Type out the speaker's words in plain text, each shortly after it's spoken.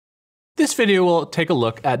This video will take a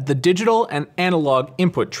look at the digital and analog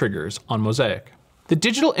input triggers on Mosaic. The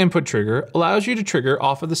digital input trigger allows you to trigger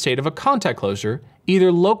off of the state of a contact closure,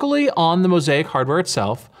 either locally on the Mosaic hardware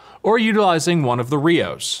itself or utilizing one of the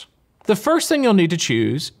RIOs. The first thing you'll need to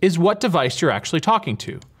choose is what device you're actually talking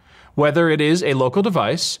to, whether it is a local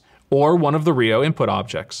device or one of the RIO input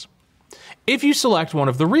objects. If you select one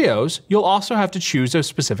of the RIOs, you'll also have to choose a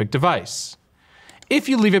specific device. If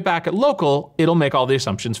you leave it back at local, it'll make all the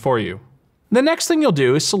assumptions for you. The next thing you'll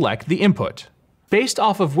do is select the input. Based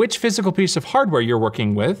off of which physical piece of hardware you're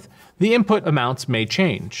working with, the input amounts may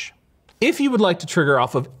change. If you would like to trigger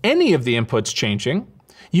off of any of the inputs changing,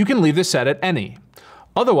 you can leave this set at any.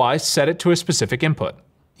 Otherwise, set it to a specific input.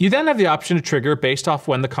 You then have the option to trigger based off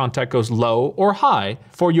when the contact goes low or high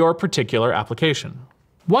for your particular application.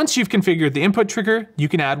 Once you've configured the input trigger, you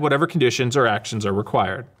can add whatever conditions or actions are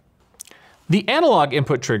required. The analog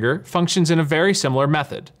input trigger functions in a very similar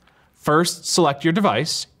method. First, select your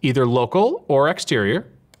device, either local or exterior.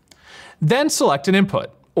 Then select an input,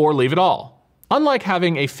 or leave it all. Unlike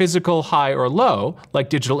having a physical high or low, like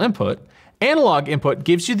digital input, analog input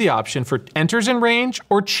gives you the option for enters in range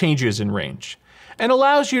or changes in range, and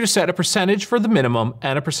allows you to set a percentage for the minimum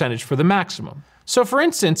and a percentage for the maximum. So for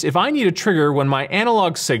instance, if I need a trigger when my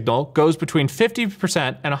analog signal goes between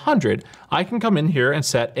 50% and 100, I can come in here and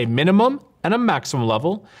set a minimum and a maximum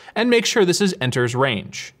level and make sure this is enters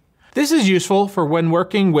range. This is useful for when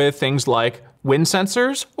working with things like wind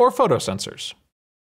sensors or photo sensors.